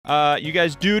You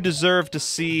guys do deserve to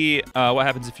see what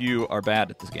happens if you are bad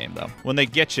at this game, though. When they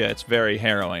get you, it's very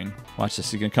harrowing. Watch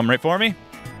this. You gonna come right for me?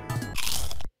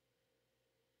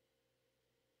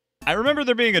 I remember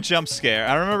there being a jump scare.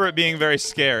 I remember it being very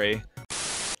scary.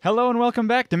 Hello and welcome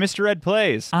back to Mr. Ed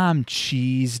Plays. I'm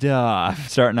cheesed off.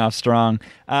 Starting off strong. Do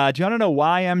you want to know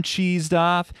why I'm cheesed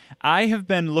off? I have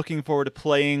been looking forward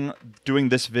to doing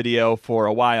this video for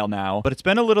a while now, but it's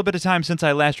been a little bit of time since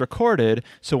I last recorded,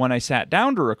 so when I sat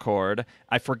down to record,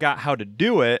 I forgot how to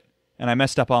do it, and I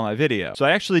messed up all my video. So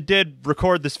I actually did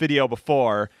record this video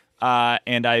before,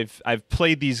 and I've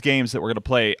played these games that we're going to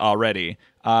play already,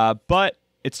 but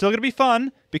it's still going to be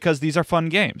fun because these are fun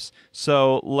games.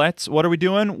 So what are we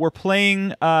doing? We're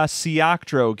playing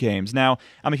Siactro Games. Now,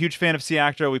 I'm a huge fan of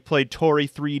Siactro. We played Toree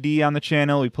 3D on the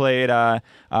channel. We played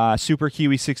Super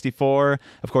Kiwi 64.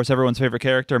 Of course, everyone's favorite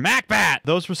character, MacBat.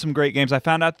 Those were some great games. I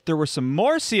found out that there were some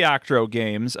more Siactro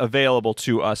games available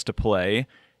to us to play.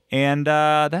 And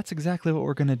that's exactly what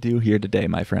we're going to do here today,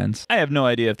 my friends. I have no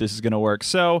idea if this is going to work.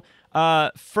 So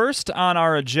first on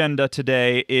our agenda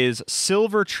today is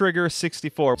Silver Trigger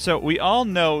 64. So we all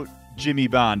know Jimmy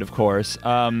Bond, of course,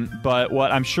 but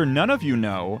what I'm sure none of you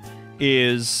know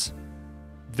is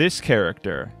this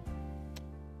character.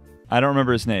 I don't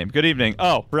remember his name. Good evening.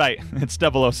 Oh, right. It's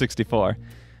 0064.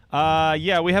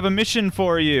 Yeah, we have a mission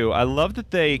for you. I love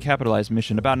that they capitalized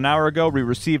mission. About an hour ago, we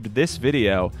received this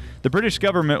video. The British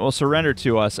government will surrender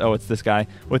to us, oh, it's this guy,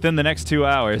 within the next 2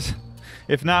 hours.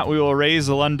 If not, we will raze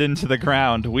London to the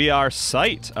ground. We are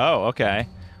Sight. Oh, okay.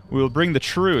 We will bring the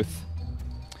truth.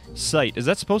 Sight. Is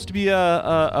that supposed to be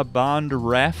a Bond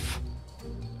ref?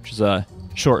 Which is a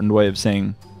shortened way of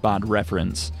saying Bond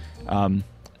reference.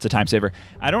 It's a time saver.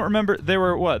 I don't remember. They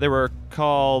were what? They were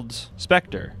called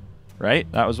Spectre, right?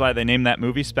 That was why they named that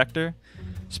movie Spectre.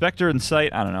 Spectre and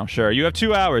Sight. I don't know. Sure. You have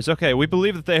 2 hours. Okay. We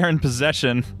believe that they are in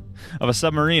possession of a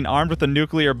submarine armed with a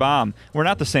nuclear bomb. We're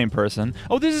not the same person.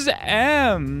 Oh, this is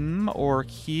M or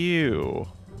Q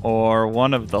or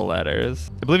one of the letters.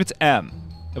 I believe it's M.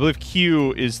 I believe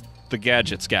Q is the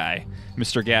Gadgets guy,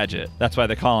 Mr. Gadget. That's why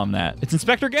they call him that. It's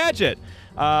Inspector Gadget.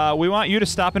 We want you to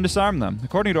stop and disarm them.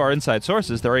 According to our inside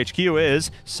sources, their HQ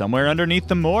is somewhere underneath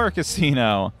the Moore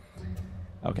Casino.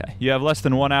 Okay, you have less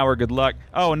than 1 hour. Good luck.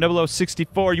 Oh, and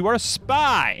 0064, you are a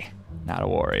spy. Not a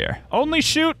warrior. Only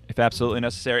shoot if absolutely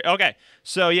necessary. Okay,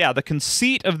 so yeah, the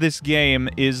conceit of this game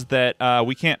is that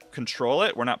we can't control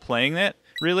it. We're not playing it,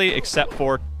 really, except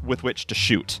for with which to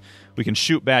shoot. We can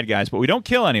shoot bad guys, but we don't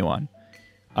kill anyone,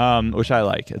 which I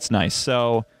like. It's nice.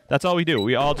 So that's all we do.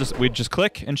 We just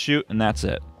click and shoot, and that's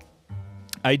it.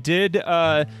 I did,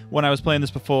 when I was playing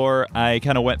this before, I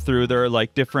kind of went through, there are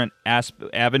like different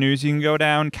avenues you can go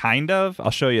down, kind of.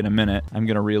 I'll show you in a minute. I'm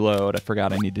going to reload. I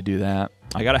forgot I need to do that.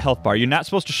 I got a health bar. You're not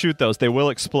supposed to shoot those. They will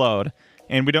explode.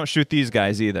 And we don't shoot these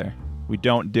guys either. We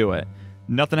don't do it.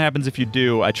 Nothing happens if you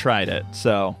do. I tried it,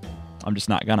 so I'm just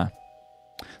not gonna.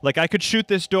 Like, I could shoot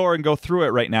this door and go through it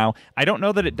right now. I don't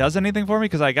know that it does anything for me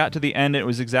because I got to the end and it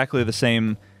was exactly the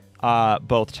same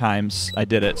both times I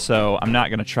did it, so I'm not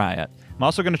going to try it. I'm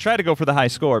also going to try to go for the high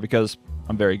score because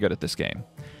I'm very good at this game.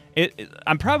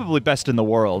 I'm probably best in the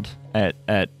world at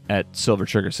Silver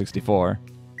Trigger 64.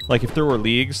 Like, if there were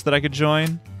leagues that I could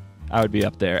join, I would be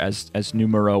up there as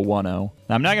numero uno.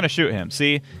 Now, I'm not going to shoot him.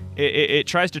 See, it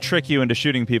tries to trick you into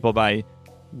shooting people by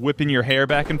whipping your hair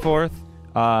back and forth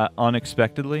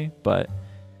unexpectedly, but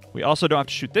we also don't have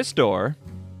to shoot this door.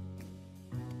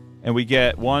 And we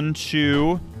get 1,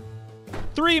 2,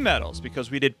 3 medals because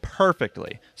we did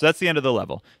perfectly. So that's the end of the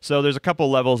level. So there's a couple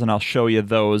levels, and I'll show you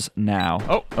those now.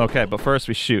 Oh, okay, but first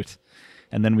we shoot,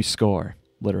 and then we score,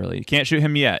 literally. You can't shoot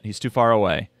him yet. He's too far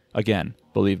away. Again,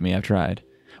 believe me, I've tried.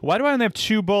 Why do I only have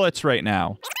 2 bullets right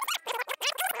now?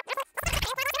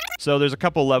 So there's a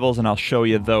couple levels, and I'll show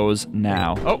you those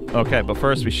now. Oh, okay, but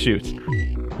first we shoot.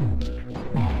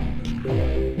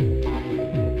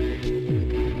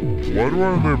 Why do I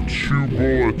only have 2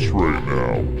 bullets right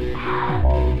now?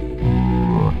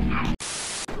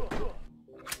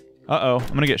 Uh-oh,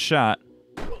 I'm gonna get shot.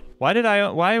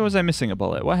 Why was I missing a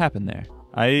bullet? What happened there?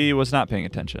 I was not paying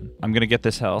attention. I'm gonna get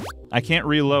this health. I can't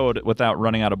reload without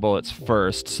running out of bullets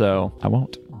first, so I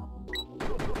won't.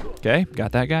 Okay,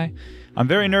 got that guy. I'm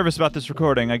very nervous about this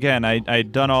recording. Again,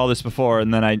 I'd done all this before,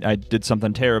 and then I did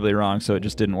something terribly wrong, so it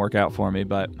just didn't work out for me,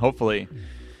 but hopefully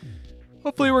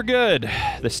we're good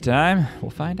this time.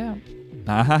 We'll find out.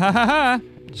 Ah, ha, ha, ha, ha.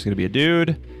 Just gonna be a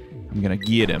dude. I'm gonna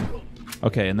get him.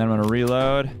 Okay, and then I'm gonna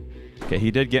reload. Okay,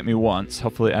 he did get me once.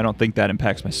 Hopefully, I don't think that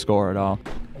impacts my score at all.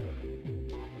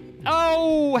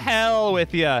 Oh, hell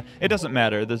with ya. It doesn't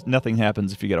matter. Nothing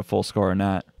happens if you get a full score or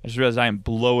not. I just realized I am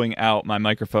blowing out my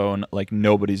microphone like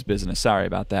nobody's business. Sorry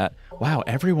about that. Wow,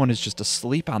 everyone is just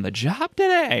asleep on the job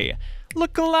today.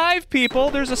 Look alive,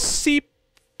 people. There's a C...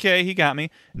 Okay, he got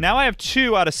me. Now I have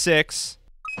 2 out of 6.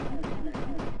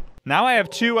 Now I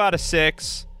have 2 out of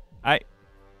 6.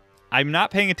 I'm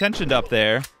not paying attention to up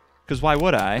there, because why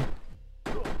would I?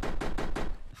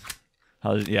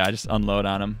 Yeah, I just unload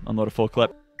on him. Unload a full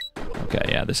clip. Okay,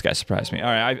 yeah, this guy surprised me. All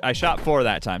right, I shot 4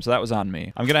 that time, so that was on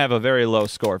me. I'm going to have a very low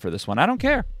score for this one. I don't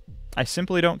care. I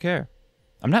simply don't care.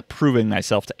 I'm not proving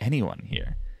myself to anyone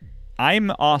here.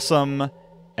 I'm awesome,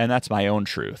 and that's my own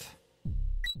truth.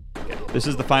 Okay, this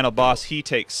is the final boss. He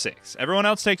takes 6. Everyone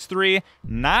else takes 3.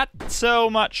 Not so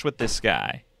much with this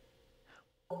guy.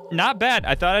 Not bad.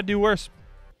 I thought I'd do worse.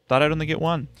 Thought I'd only get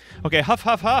 1. Okay, huff,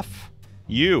 huff, huff.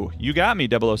 You got me,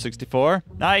 0064.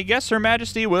 I guess Her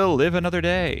Majesty will live another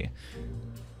day.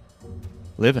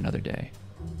 Live another day.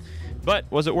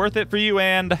 But was it worth it for you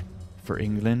and for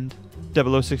England,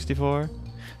 0064?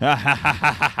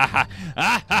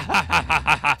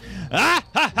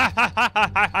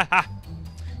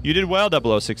 You did well,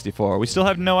 0064. We still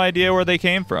have no idea where they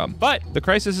came from, but the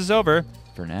crisis is over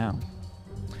for now.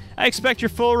 I expect your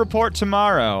full report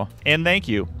tomorrow, and thank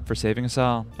you for saving us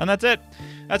all. And that's it.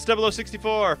 That's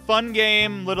 0064. Fun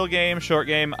game, little game, short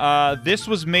game. This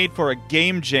was made for a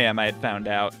game jam, I had found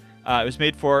out. It was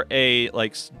made for a,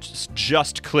 like,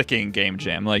 just clicking game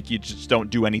jam. Like, you just don't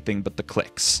do anything but the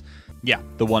clicks. Yeah,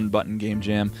 the one-button game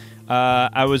jam.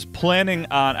 I was planning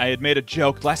on... I had made a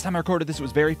joke. Last time I recorded this, it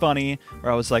was very funny,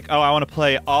 where I was like, oh, I want to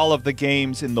play all of the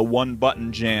games in the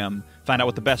one-button jam, find out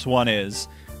what the best one is.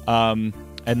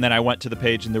 And then I went to the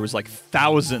page, and there was, like,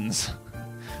 thousands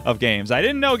of games. I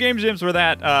didn't know game jams were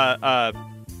that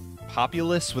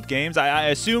populous with games. I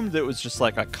assumed it was just,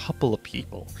 like, a couple of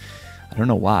people. I don't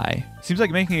know why. Seems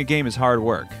like making a game is hard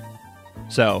work.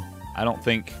 So, I don't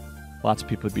think lots of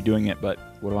people would be doing it, but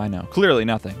what do I know? Clearly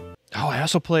nothing. Oh, I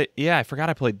also played... Yeah, I forgot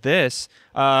I played this.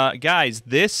 Guys,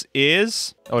 this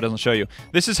is... Oh, it doesn't show you.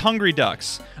 This is Hungry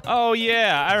Ducks. Oh,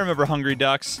 yeah, I remember Hungry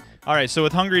Ducks. All right, so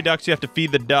with Hungry Ducks, you have to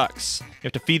feed the ducks. You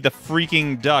have to feed the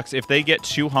freaking ducks. If they get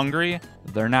too hungry,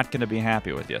 they're not going to be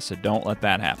happy with you, so don't let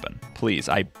that happen. Please,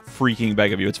 I freaking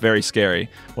beg of you. It's very scary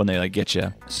when they, like, get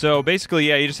you. So basically,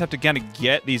 yeah, you just have to kind of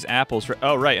get these apples.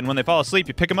 Oh, right, and when they fall asleep,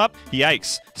 you pick them up.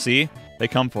 Yikes. See? They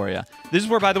come for you. This is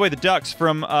where, by the way, the ducks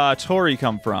from Toree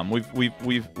come from.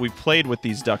 We've played with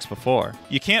these ducks before.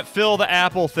 You can't fill the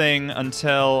apple thing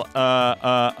until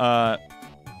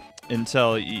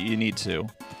you need to.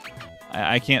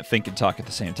 I can't think and talk at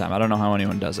the same time. I don't know how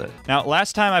anyone does it. Now,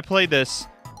 last time I played this,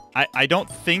 I don't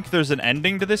think there's an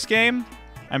ending to this game.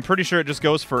 I'm pretty sure it just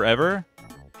goes forever.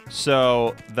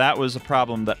 So that was a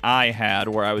problem that I had,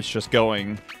 where I was just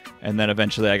going, and then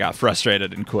eventually I got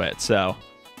frustrated and quit. So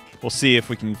we'll see if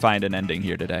we can find an ending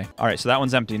here today. All right, so that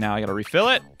one's empty now. I gotta refill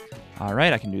it. All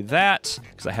right, I can do that,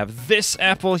 because I have this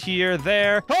apple here,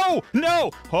 there. Oh,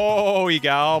 no! Oh, he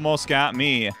almost got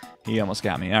me. He almost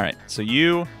got me. All right, so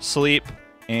you, sleep,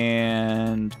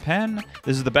 and pen.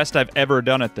 This is the best I've ever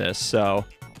done at this, so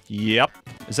yep.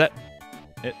 Is that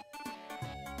it?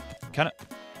 Kind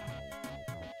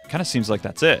of seems like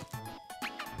that's it.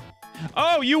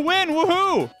 Oh, you win!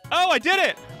 Woohoo! Oh, I did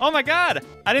it! Oh my god!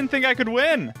 I didn't think I could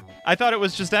win. I thought it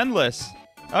was just endless.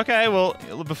 Okay, well,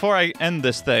 before I end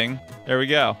this thing, there we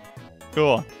go.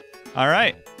 Cool. All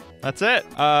right. That's it.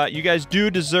 You guys do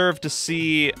deserve to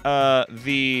see what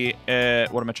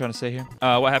am I trying to say here?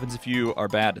 What happens if you are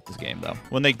bad at this game, though?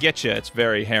 When they get you, it's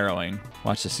very harrowing.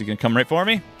 Watch this. You gonna come right for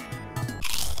me?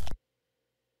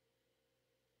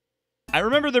 I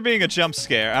remember there being a jump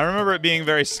scare. I remember it being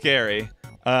very scary.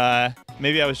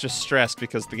 Maybe I was just stressed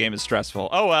because the game is stressful.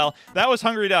 Oh well, that was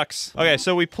Hungry Ducks. Okay,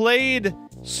 so we played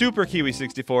Super Kiwi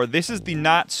 64. This is the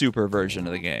not super version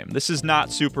of the game. This is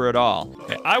not super at all.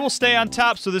 Okay, I will stay on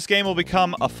top so this game will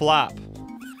become a flop.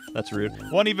 That's rude.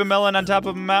 One even melon on top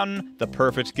of a mountain. The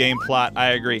perfect game plot. I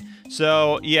agree.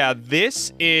 So yeah,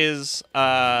 this is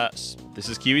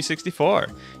Kiwi 64.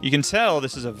 You can tell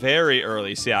this is a very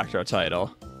early Siactro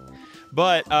title.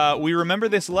 But we remember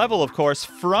this level, of course,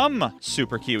 from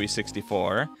Super Kiwi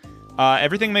 64.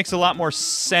 Everything makes a lot more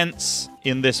sense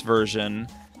in this version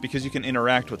because you can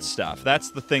interact with stuff.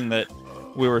 That's the thing that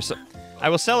we were... I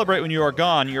will celebrate when you are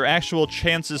gone. Your actual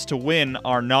chances to win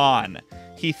are none.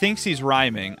 He thinks he's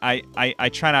rhyming. I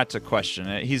try not to question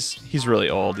it. He's really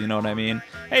old, you know what I mean?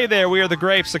 Hey there, we are the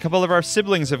grapes. A couple of our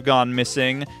siblings have gone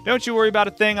missing. Don't you worry about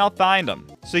a thing, I'll find them.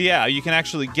 So yeah, you can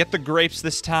actually get the grapes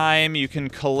this time. You can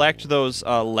collect those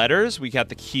letters. We got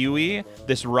the kiwi,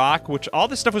 this rock, which all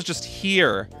this stuff was just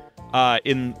here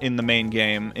in the main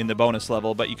game, in the bonus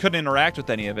level, but you couldn't interact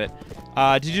with any of it.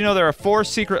 Did you know there are 4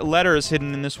 secret letters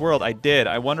hidden in this world? I did.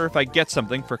 I wonder if I get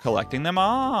something for collecting them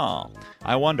all.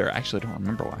 I wonder. Actually, I don't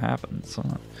remember what happens.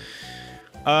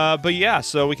 But yeah,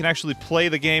 so we can actually play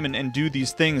the game and do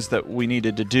these things that we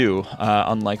needed to do,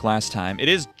 unlike last time. It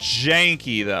is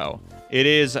janky, though. It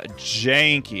is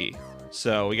janky.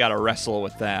 So we gotta wrestle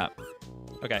with that.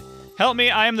 Okay. Help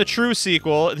me, I am the true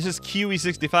sequel. This is Kiwi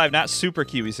 65, not Super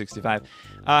Kiwi 65.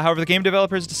 However, the game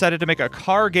developers decided to make a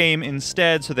car game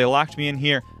instead, so they locked me in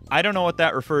here. I don't know what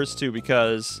that refers to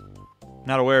because I'm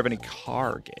not aware of any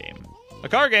car game. A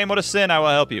car game? What a sin, I will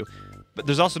help you. But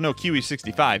there's also no Kiwi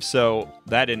 65, so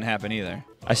that didn't happen either.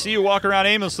 I see you walk around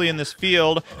aimlessly in this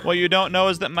field. What you don't know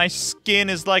is that my skin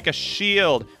is like a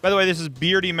shield. By the way, this is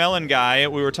Beardy Melon Guy.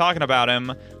 We were talking about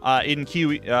him in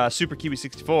Super Kiwi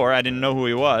 64. I didn't know who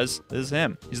he was. This is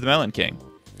him. He's the Melon King.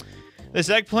 This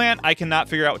eggplant, I cannot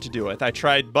figure out what to do with. I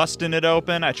tried busting it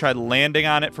open. I tried landing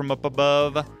on it from up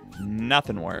above.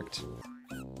 Nothing worked.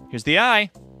 Here's the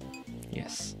eye.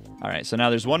 Yes. All right, so now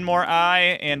there's one more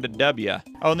I and a W.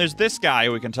 Oh, and there's this guy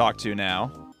we can talk to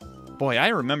now. Boy, I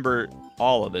remember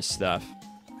all of this stuff,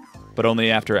 but only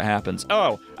after it happens.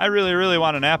 Oh, I really, really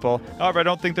want an apple. However, I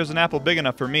don't think there's an apple big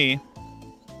enough for me.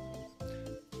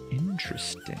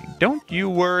 Interesting. Don't you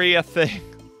worry a thing.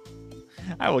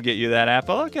 I will get you that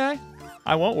apple, okay.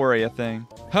 I won't worry a thing.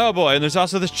 Oh boy, and there's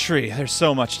also this tree. There's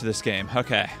so much to this game,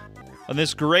 okay. And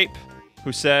this grape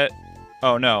who said,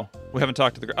 oh no. We haven't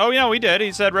talked to the... Oh, yeah, we did.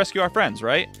 He said rescue our friends,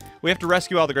 right? We have to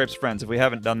rescue all the grape's friends if we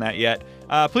haven't done that yet.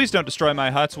 Please don't destroy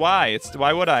my huts. Why?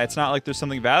 Why would I? It's not like there's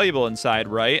something valuable inside,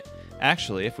 right?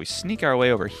 Actually, if we sneak our way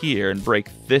over here and break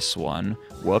this one...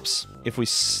 Whoops. If we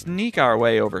sneak our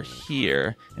way over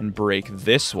here and break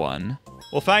this one,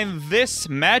 we'll find this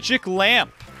magic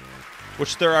lamp,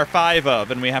 which there are 5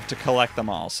 of, and we have to collect them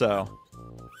all, so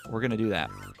we're going to do that.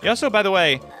 You also, by the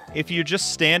way, if you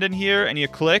just stand in here and you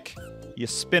click... You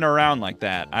spin around like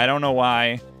that. I don't know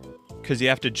why, because you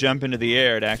have to jump into the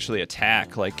air to actually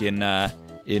attack, like in the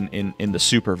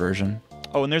super version.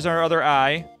 Oh, and there's our other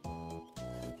eye.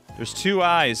 There's 2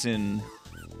 eyes in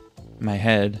my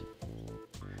head.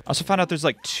 I also found out there's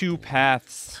like 2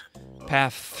 paths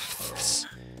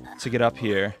to get up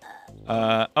here.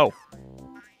 Oh,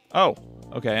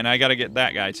 okay, and I gotta get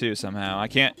that guy too somehow.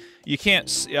 You can't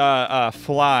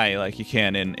fly like you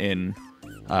can in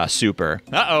Super.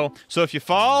 Uh-oh. So if you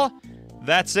fall,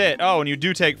 that's it. Oh, and you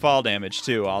do take fall damage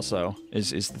too, also, is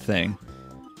the thing.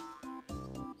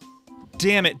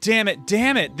 Damn it, damn it,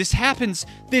 damn it. This happens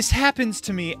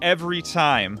to me every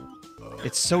time.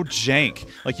 It's so jank.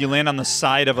 Like, you land on the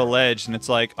side of a ledge, and it's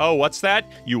like, oh, what's that?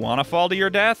 You want to fall to your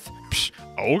death? Psh,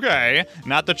 okay.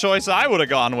 Not the choice I would have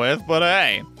gone with, but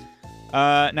hey.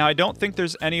 Now, I don't think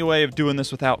there's any way of doing this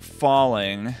without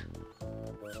falling.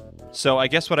 So I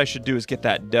guess what I should do is get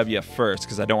that W first,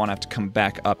 because I don't want to have to come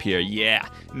back up here. Yeah,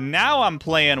 now I'm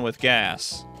playing with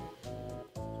gas.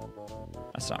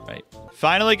 That's not right.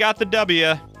 Finally got the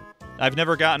W. I've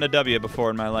never gotten a W before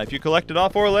in my life. You collected all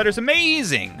 4 letters.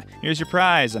 Amazing! Here's your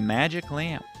prize, a magic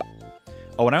lamp.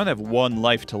 Oh, and I only have 1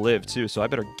 life to live, too, so I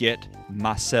better get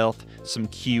myself some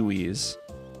kiwis.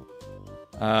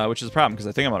 Which is a problem, because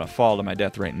I think I'm going to fall to my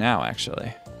death right now,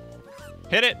 actually.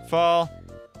 Hit it, fall.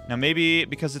 Now maybe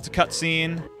because it's a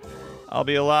cutscene, I'll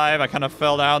be alive. I kind of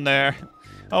fell down there.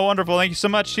 Oh, wonderful. Thank you so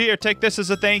much. Here, take this as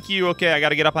a thank you. Okay, I got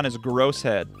to get up on his gross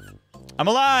head. I'm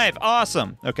alive.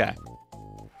 Awesome. Okay.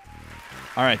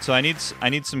 All right, so I need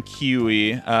some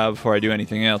kiwi before I do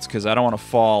anything else, because I don't want to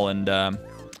fall and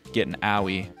get an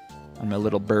owie on my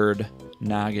little bird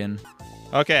noggin.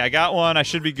 Okay, I got one. I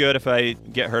should be good. If I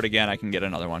get hurt again, I can get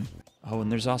another one. Oh,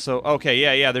 and there's also...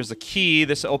 Okay, yeah, there's a key.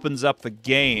 This opens up the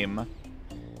game.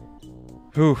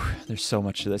 Whew, there's so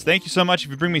much to this. Thank you so much.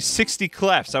 If you bring me 60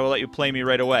 clefs, I will let you play me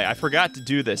right away. I forgot to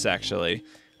do this, actually,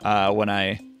 when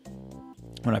I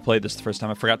played this the first time.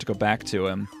 I forgot to go back to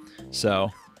him, so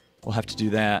we'll have to do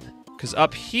that. Because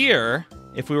up here,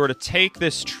 if we were to take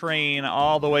this train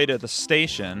all the way to the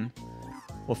station,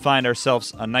 we'll find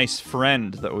ourselves a nice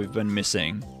friend that we've been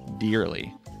missing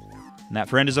dearly. And that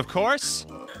friend is, of course...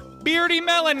 Beardy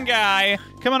Melon Guy!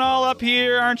 Coming all up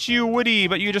here, aren't you, Woody?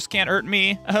 But you just can't hurt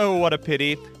me. Oh, what a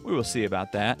pity. We will see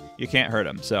about that. You can't hurt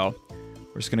him, so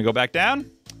we're just gonna go back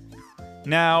down.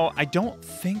 Now, I don't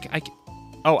think I can...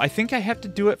 Oh, I think I have to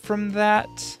do it from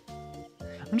that.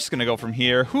 I'm just gonna go from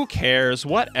here. Who cares?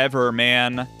 Whatever,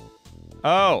 man.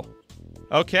 Oh.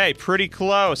 Okay, pretty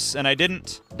close, and I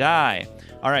didn't die.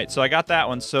 All right, so I got that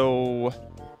one, so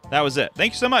that was it.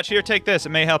 Thank you so much. Here, take this. It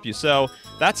may help you. So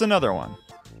that's another one.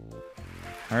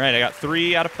 All right, I got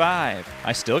 3 out of 5.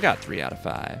 I still got 3 out of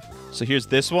 5. So here's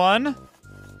this one.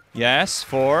 Yes,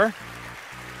 4.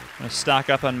 gonna stock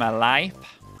up on my life.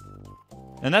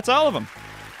 And that's all of them.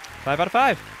 5 out of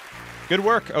 5. Good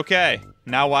work. Okay,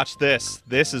 now watch this.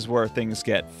 This is where things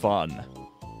get fun.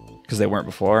 Because they weren't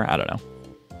before. I don't know.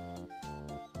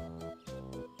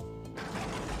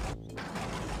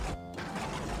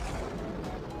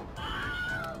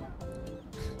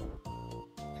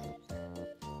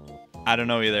 I don't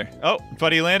know either. Oh,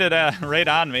 but he landed right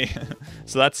on me.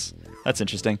 So that's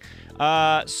interesting.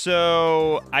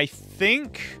 So I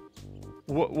think...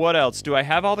 what else? Do I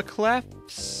have all the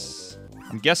clefs?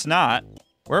 I guess not.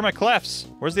 Where are my clefs?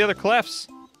 Where's the other clefs?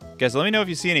 Guys, let me know if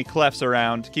you see any clefs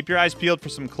around. Keep your eyes peeled for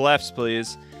some clefs,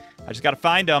 please. I just gotta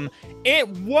find them. It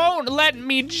won't let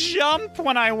me jump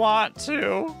when I want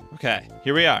to. Okay,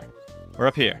 here we are. We're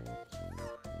up here.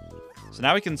 So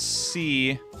now we can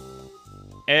see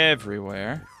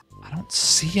everywhere. I don't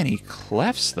see any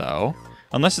clefs, though.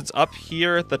 Unless it's up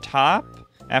here at the top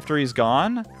after he's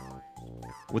gone.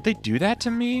 Would they do that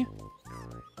to me?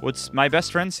 Would my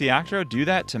best friend Siactro do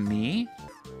that to me?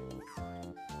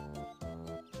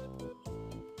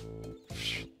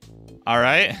 All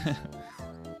right.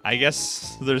 I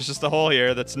guess there's just a hole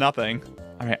here that's nothing.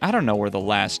 All right, I don't know where the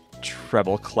last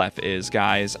treble clef is,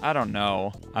 guys. I don't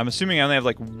know. I'm assuming I only have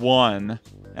like one,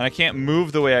 and I can't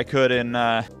move the way I could in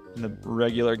the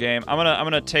regular game. I'm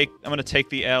gonna take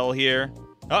the L here.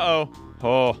 Uh-oh.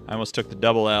 Oh, I almost took the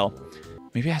double L.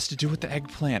 Maybe it has to do with the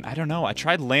eggplant. I don't know. I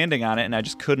tried landing on it, and I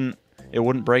just couldn't. It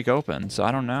wouldn't break open, so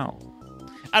I don't know.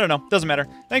 I don't know. Doesn't matter.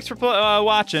 Thanks for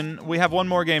watching. We have one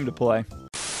more game to play.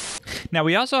 Now,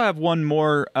 we also have one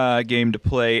more game to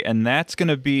play, and that's going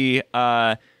to be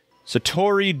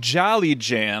Toree Jolly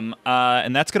Jam,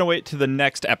 and that's going to wait to the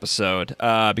next episode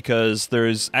because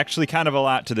there's actually kind of a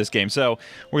lot to this game. So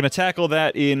we're going to tackle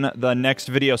that in the next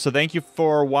video. So thank you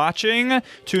for watching.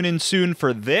 Tune in soon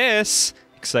for this.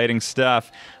 Exciting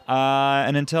stuff.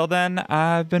 And until then,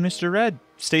 I've been Mr. Red.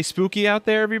 Stay spooky out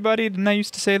there, everybody. Didn't I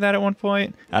used to say that at one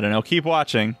point? I don't know. Keep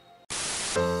watching.